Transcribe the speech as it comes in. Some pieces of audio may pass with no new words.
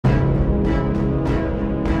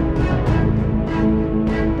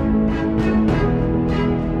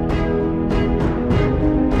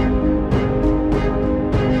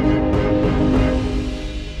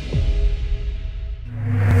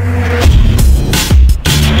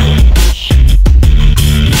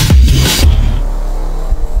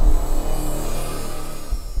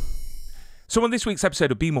So on this week's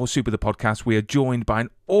episode of Be More Super, the podcast, we are joined by an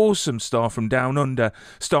awesome star from Down Under,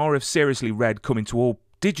 star of Seriously Red, coming to all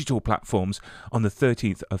digital platforms on the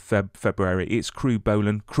 13th of February. It's Krew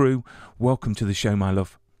Boylan. Krew, welcome to the show, my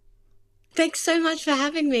love. Thanks so much for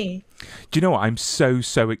having me. Do you know what? I'm so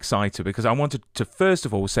excited because I wanted to first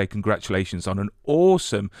of all say congratulations on an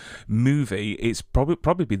awesome movie. It's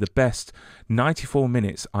probably the best 94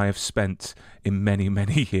 minutes I have spent in many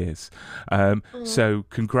years. So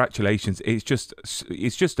congratulations. It's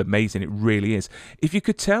just amazing. It really is. If you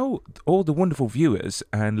could tell all the wonderful viewers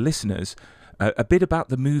and listeners a bit about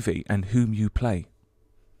the movie and whom you play.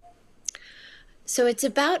 So it's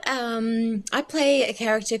about, I play a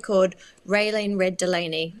character called Raylene Red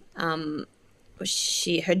Delaney. Her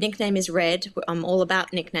nickname is Red. I'm all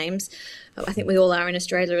about nicknames. I think we all are in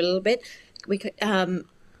Australia a little bit.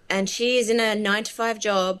 And she is in a 9-to-5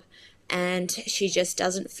 job, and she just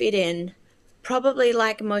doesn't fit in, probably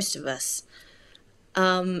like most of us.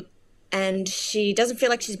 And she doesn't feel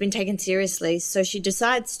like she's been taken seriously, so she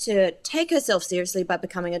decides to take herself seriously by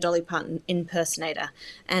becoming a Dolly Parton impersonator.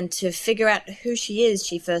 And to figure out who she is,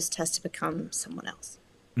 she first has to become someone else.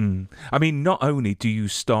 I mean, not only do you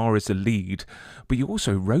star as a lead, but you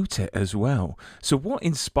also wrote it as well. So what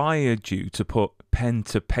inspired you to put pen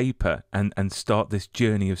to paper and start this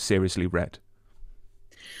journey of Seriously Red?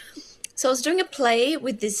 So I was doing a play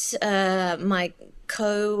with this, my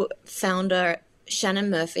co-founder, Shannon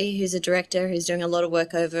Murphy, who's a director who's doing a lot of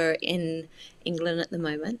work over in England at the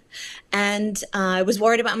moment. And I was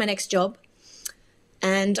worried about my next job.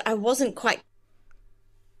 And I wasn't quite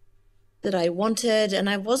that I wanted. And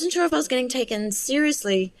I wasn't sure if I was getting taken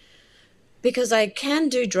seriously because I can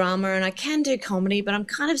do drama and I can do comedy, but I'm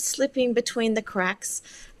kind of slipping between the cracks.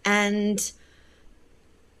 And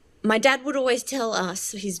my dad would always tell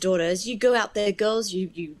us, his daughters, you go out there, girls,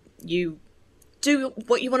 you do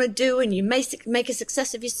what you want to do and you make a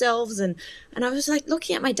success of yourselves. And I was like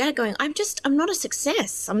looking at my dad going, I'm not a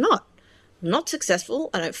success. I'm not successful.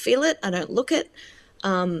 I don't feel it. I don't look it.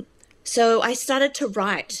 So I started to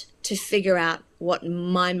write to figure out what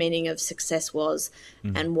my meaning of success was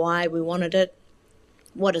and why we wanted it.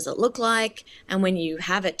 What does it look like? And when you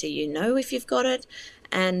have it, do you know if you've got it?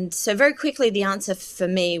 And so very quickly, the answer for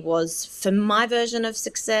me was, for my version of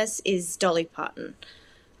success is Dolly Parton.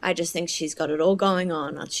 I just think she's got it all going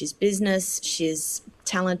on. She's business, she's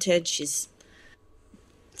talented, she's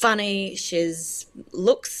funny, she's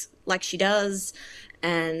looks like she does,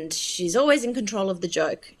 and she's always in control of the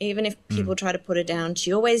joke. Even if people try to put her down,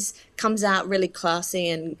 she always comes out really classy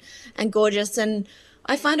and gorgeous. And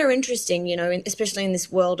I find her interesting, you know, especially in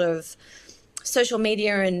this world of social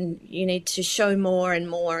media, and you need to show more and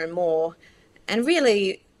more and more. And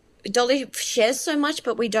really, Dolly shares so much,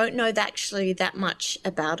 but we don't know actually that much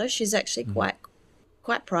about her. She's actually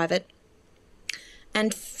quite private,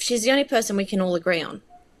 and she's the only person we can all agree on.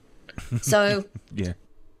 So yeah,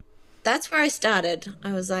 that's where I started.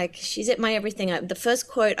 I was like, she's at my everything. The first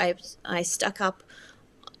quote I stuck up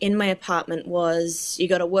in my apartment was, you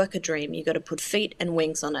got to work a dream. You got to put feet and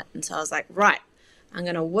wings on it. And so I was like, right, I'm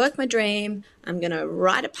going to work my dream. I'm going to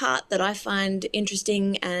write a part that I find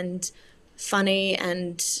interesting and funny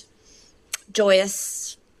and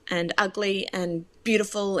joyous and ugly and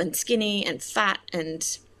beautiful and skinny and fat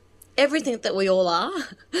and everything that we all are.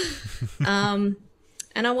 And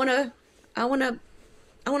I want to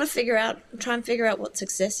try and figure out what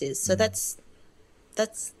success is. So that's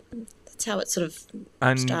how it sort of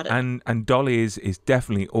started. And Dolly is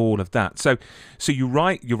definitely all of that. So you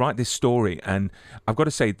write this story, and I've got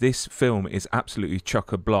to say, this film is absolutely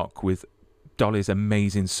chock-a-block with Dolly's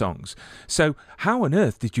amazing songs. So how on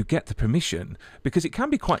earth did you get the permission? Because it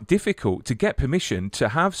can be quite difficult to get permission to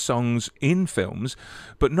have songs in films,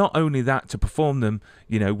 but not only that, to perform them,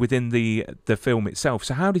 you know, within the film itself.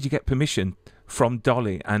 So how did you get permission from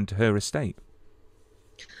Dolly and her estate?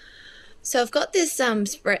 So I've got this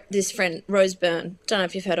this friend, Rose Byrne. Don't know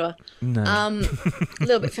if you've heard of her. No. A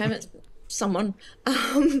little bit famous, someone.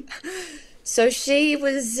 So she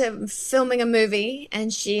was filming a movie,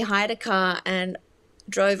 and she hired a car and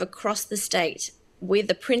drove across the state with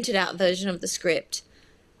a printed out version of the script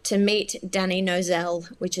to meet Danny Nozell,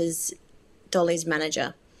 which is Dolly's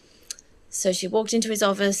manager. So she walked into his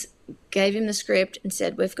office, gave him the script and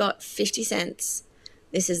said, we've got 50 cents.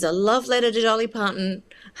 This is a love letter to Dolly Parton.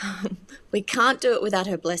 We can't do it without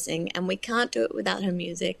her blessing, and we can't do it without her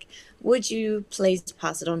music. Would you please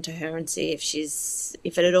pass it on to her and see if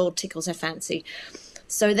it at all tickles her fancy?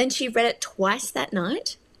 So then she read it twice that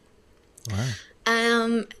night.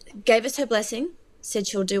 Wow. Gave us her blessing, said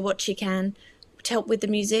she'll do what she can to help with the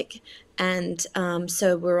music, and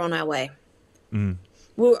so we're on our way.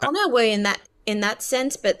 we're on our way in that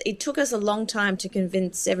sense, but it took us a long time to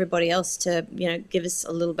convince everybody else to, give us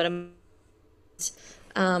a little bit of,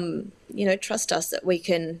 trust us that we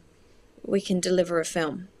can deliver a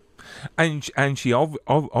film. And she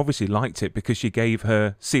obviously liked it, because she gave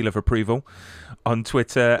her seal of approval on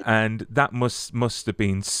Twitter, and that must have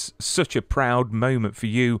been such a proud moment for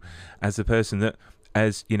you as a person that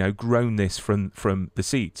has grown this from the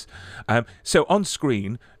seeds. So on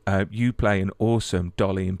screen, you play an awesome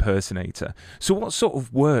Dolly impersonator. So what sort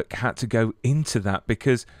of work had to go into that,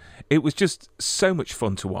 because it was just so much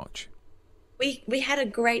fun to watch? We had a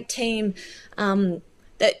great team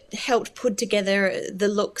that helped put together the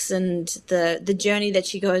looks and the journey that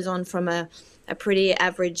she goes on from a pretty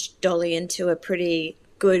average Dolly into a pretty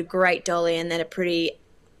good, great Dolly, and then a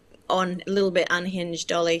little bit unhinged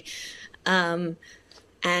Dolly.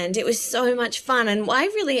 And it was so much fun. And I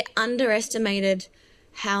really underestimated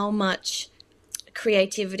how much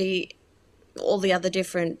creativity all the other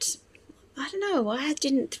different, I don't know, I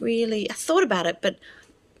thought about it, but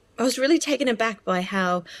I was really taken aback by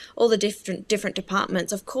how all the different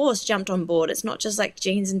departments, of course, jumped on board. It's not just like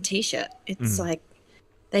jeans and t-shirt. It's like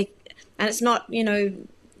and it's not, it's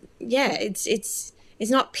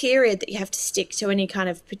not period that you have to stick to any kind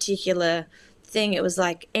of particular thing. It was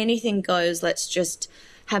like anything goes. Let's just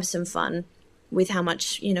have some fun with how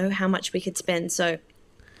much we could spend. So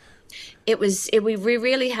we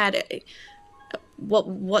really had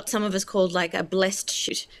what some of us called like a blessed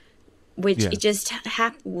shoot, which it just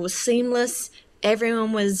was seamless.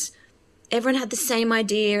 Everyone had the same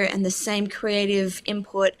idea and the same creative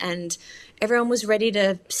input, and everyone was ready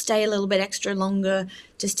to stay a little bit extra longer.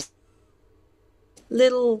 Just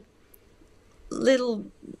little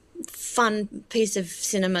fun piece of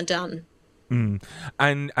cinema done. And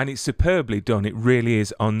it's superbly done. It really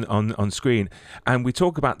is on screen. And we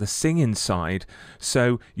talk about the singing side.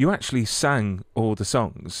 So you actually sang all the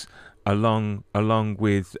songs along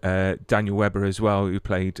with Daniel Webber as well, who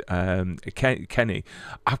played Kenny.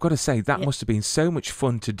 I've got to say that must have been so much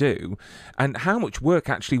fun to do, and how much work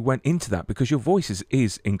actually went into that, because your voice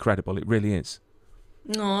is incredible. It really is.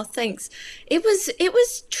 Oh, thanks. It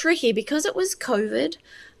was tricky because it was COVID.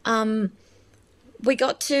 We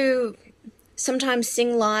got to sometimes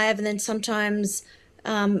sing live, and then sometimes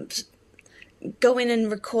go in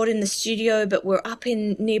and record in the studio, but we're up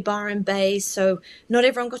in near Byron Bay, so not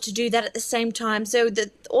everyone got to do that at the same time. So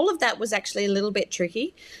all of that was actually a little bit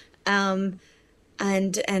tricky, and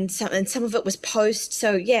some of it was post.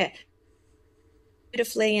 So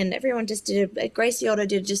beautifully, and everyone just Gracie Otto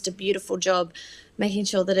did just a beautiful job making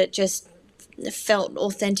sure that it just felt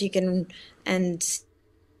authentic and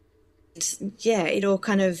it all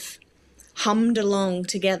kind of hummed along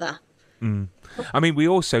together. I mean, we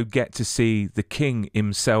also get to see the king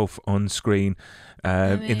himself on screen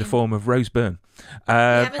in the form of Rose Byrne.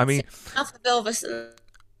 I mean, seen enough of Elvis.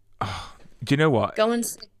 Do you know what? Go and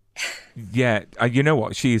yeah, you know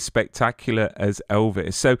what? She is spectacular as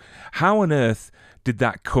Elvis. So how on earth did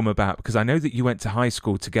that come about? Because I know that you went to high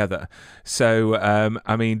school together. So,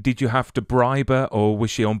 I mean, did you have to bribe her, or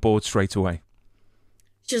was she on board straight away?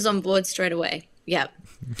 She was on board straight away, yeah.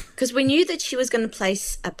 Because we knew that she was going to play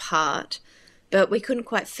a part, but we couldn't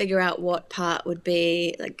quite figure out what part would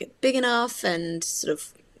be like big enough and sort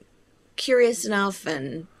of curious enough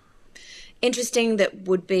and interesting that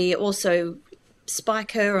would be also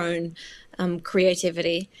spike her own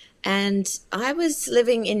creativity. And I was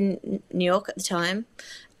living in New York at the time,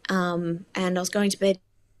 and I was going to bed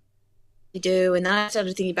to do, and then I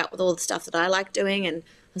started thinking about with all the stuff that I like doing, and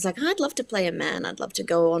I was like, I'd love to play a man. I'd love to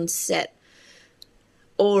go on set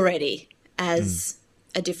already as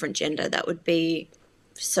a different gender. That would be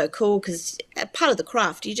so cool, because part of the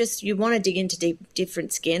craft, you want to dig into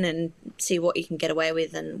different skin and see what you can get away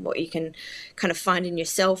with and what you can kind of find in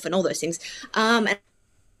yourself and all those things. And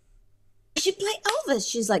she play Elvis.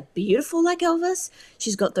 She's like beautiful like Elvis.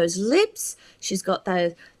 She's got those lips. She's got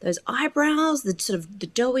those eyebrows, the sort of the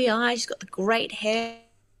doughy eyes. She's got the great hair.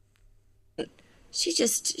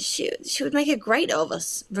 She would make a great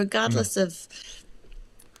Elvis, regardless of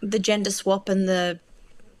the gender swap and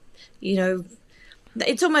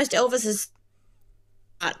it's almost Elvis's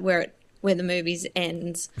part where the movies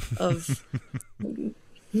ends of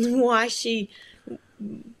why she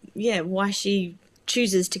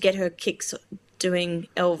chooses to get her kicks doing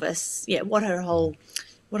Elvis. Yeah, what her whole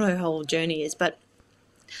journey is. But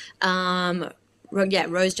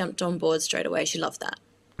Rose jumped on board straight away. She loved that.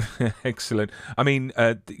 Excellent. I mean,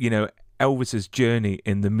 Elvis's journey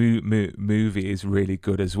in the movie is really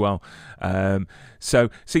good as well. So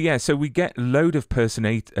we get a load of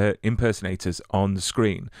impersonators on the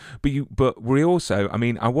screen, but we also, I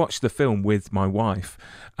mean, I watched the film with my wife,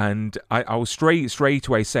 and I was straight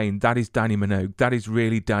away saying that is Danny Minogue. That is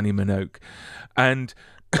really Danny Minogue, and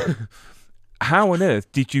how on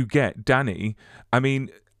earth did you get Danny? I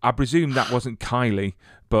mean, I presume that wasn't Kylie,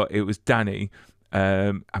 but it was Danny.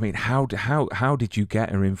 I mean, how did you get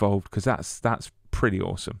her involved? Because that's pretty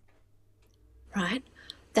awesome. Right.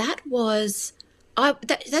 That was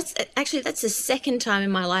that's the second time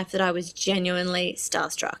in my life that I was genuinely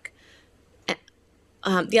starstruck.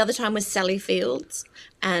 The other time was Sally Fields,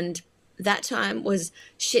 and that time was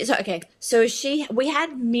she. So we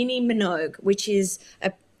had Minnie Minogue, which is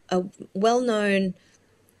a well-known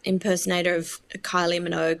impersonator of Kylie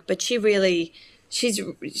Minogue, but she's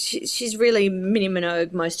really Minnie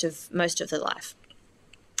Minogue most of their life.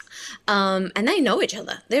 And they know each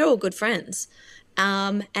other. They're all good friends.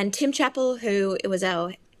 And Tim Chappell, who was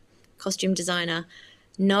our costume designer,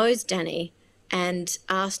 knows Danny and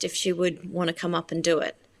asked if she would want to come up and do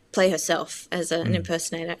it, play herself as an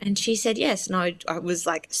impersonator. And she said yes. And I was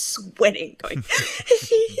like sweating, going, is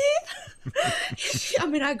she here? I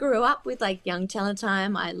mean, I grew up with like Young Talent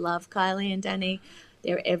Time. I love Kylie and Danny.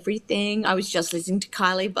 They're everything. I was just listening to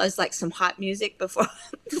Kylie buzz like some hype music before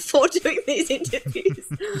doing these interviews.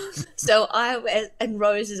 So and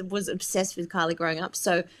Rose was obsessed with Kylie growing up.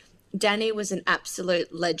 So Danny was an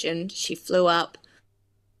absolute legend. She flew up,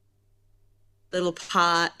 little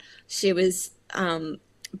part. She was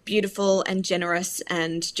beautiful and generous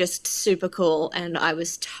and just super cool. And I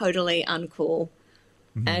was totally uncool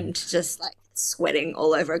and just like sweating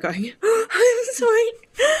all over, going, oh, I'm sorry.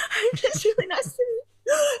 I'm just really nice to meet.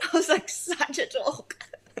 I was like such a dork.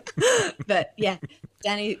 But yeah,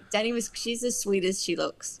 Danny she's as sweet as she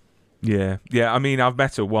looks. Yeah. I mean, I've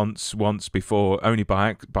met her once before, only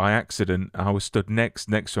by accident. I was stood next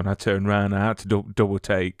to her, and I turned around. I had to double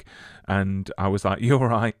take, and I was like, "You're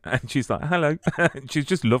right," and she's like, "Hello." She's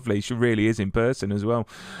just lovely. She really is in person as well.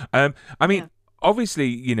 I mean, obviously,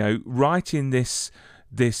 you know, writing this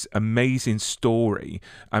amazing story.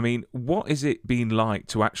 I mean, what is it been like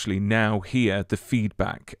to actually now hear the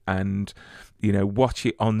feedback and, you know, watch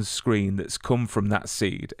it on screen that's come from that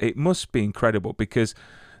seed? It must be incredible, because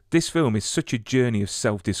this film is such a journey of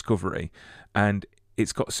self-discovery, and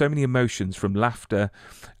it's got so many emotions, from laughter,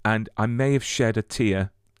 and I may have shed a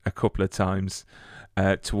tear a couple of times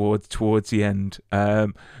towards the end,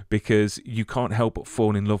 because you can't help but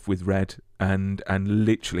fall in love with Red, and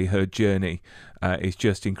literally her journey is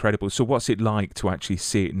just incredible. So what's it like to actually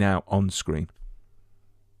see it now on screen?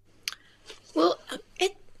 Well,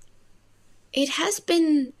 it has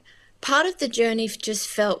been part of the journey. Just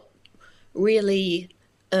felt really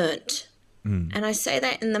earned, and I say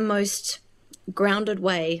that in the most grounded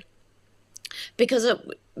way, because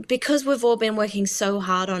we've all been working so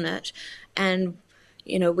hard on it. And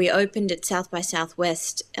you know, we opened at South by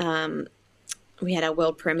Southwest. We had our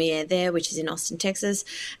world premiere there, which is in Austin, Texas.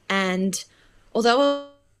 And although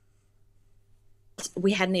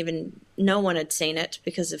no one had seen it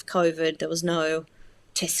because of COVID, there was no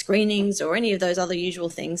test screenings or any of those other usual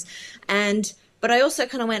things. But I also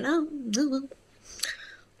kind of went, oh, well,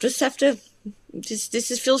 just have to,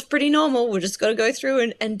 this feels pretty normal. We're just got to go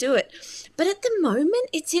through and do it. But at the moment,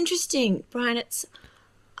 it's interesting, Brian.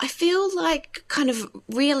 I feel like kind of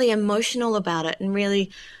really emotional about it, and really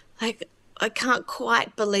like I can't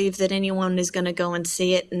quite believe that anyone is going to go and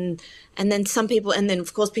see it, and then some people, and then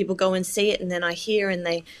of course people go and see it, and then I hear and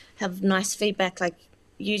they have nice feedback like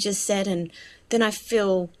you just said, and then I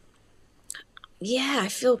feel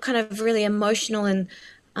kind of really emotional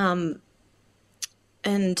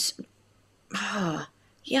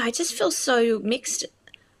I just feel so mixed.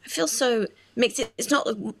 I feel so mixed. It's not,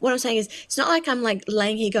 what I'm saying is, it's not like I'm like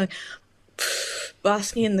laying here going,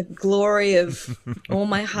 basking in the glory of all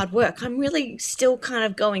my hard work. I'm really still kind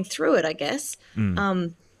of going through it, I guess,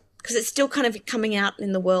 because it's still kind of coming out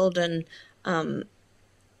in the world, and I'm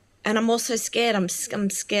also scared. I'm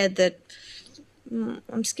scared that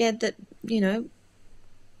you know,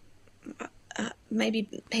 maybe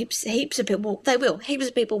heaps of people, heaps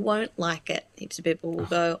of people won't like it. Heaps of people will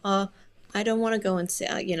go, oh, I don't want to go and see,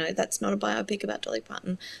 you know, that's not a biopic about Dolly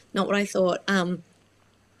Parton. Not what I thought.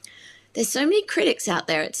 There's so many critics out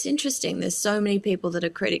there. It's interesting. There's so many people that are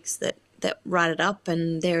critics that write it up,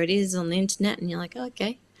 and there it is on the internet, and you're like, oh,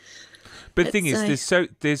 okay. But the thing is,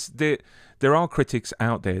 there are critics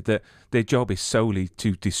out there that their job is solely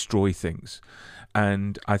to destroy things,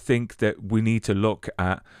 and I think that we need to look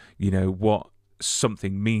at, you know, what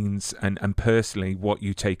something means and personally what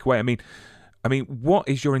you take away. I mean, what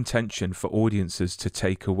is your intention for audiences to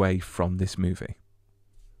take away from this movie?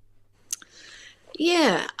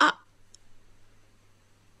 Yeah,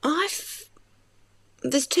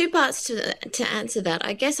 there's two parts to answer that.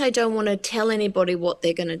 I guess I don't want to tell anybody what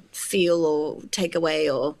they're going to feel or take away,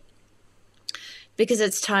 or because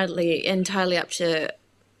it's entirely up to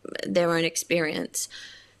their own experience.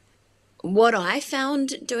 What I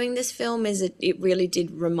found doing this film is it really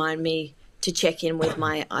did remind me to check in with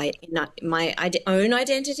my own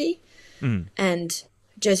identity, and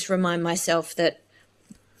just remind myself that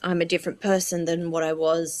I'm a different person than what I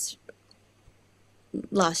was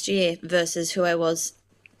last year versus who I was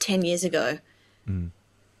 10 years ago.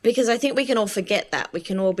 Because I think we can all forget that. We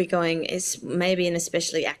can all be going, maybe, and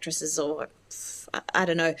especially actresses, or I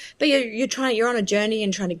don't know, but you're on a journey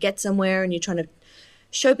and trying to get somewhere, and you're trying to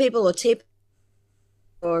show people or tip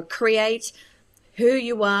or create who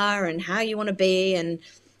you are and how you want to be and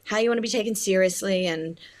how you want to be taken seriously,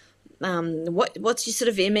 and what's your sort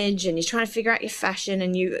of image, and you're trying to figure out your fashion,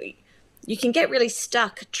 and you can get really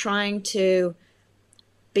stuck trying to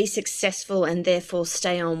be successful and therefore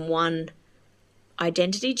stay on one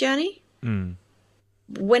identity journey,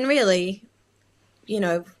 when really,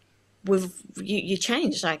 you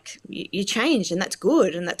change, like you change, and that's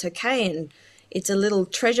good and that's okay, and it's a little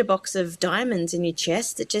treasure box of diamonds in your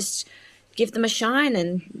chest that just give them a shine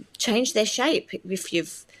and change their shape if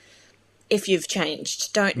you've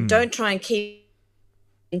changed. Don't try and keep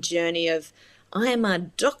a journey of, I am a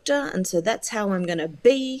doctor and so that's how I'm going to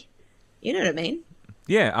be. You know what I mean?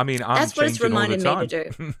 Yeah, I mean, that's what it's reminded me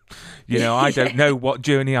to do. I don't know what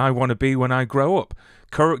journey I want to be when I grow up.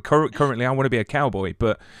 Currently, I want to be a cowboy,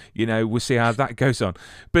 but we'll see how that goes on.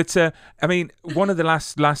 But I mean, one of the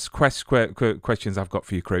last questions I've got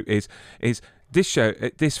for you, Krew, is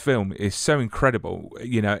this film is so incredible.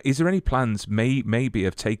 Is there any plans maybe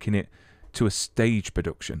of taking it to a stage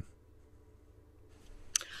production?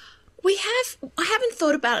 I haven't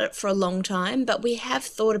thought about it for a long time, but we have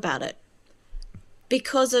thought about it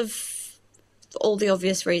because of all the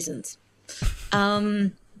obvious reasons.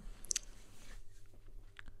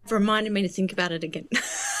 Reminded me to think about it again.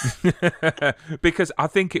 Because I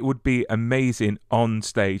think it would be amazing on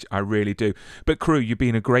stage. I really do. But Krew, you've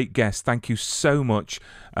been a great guest. Thank you so much.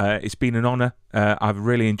 It's been an honour. I've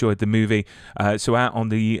really enjoyed the movie. So out on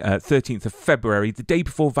the 13th of February, the day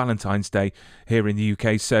before Valentine's Day here in the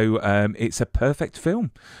UK. So it's a perfect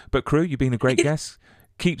film. But Krew, you've been a great guest.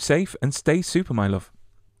 Keep safe and stay super, my love.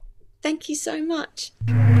 Thank you so much.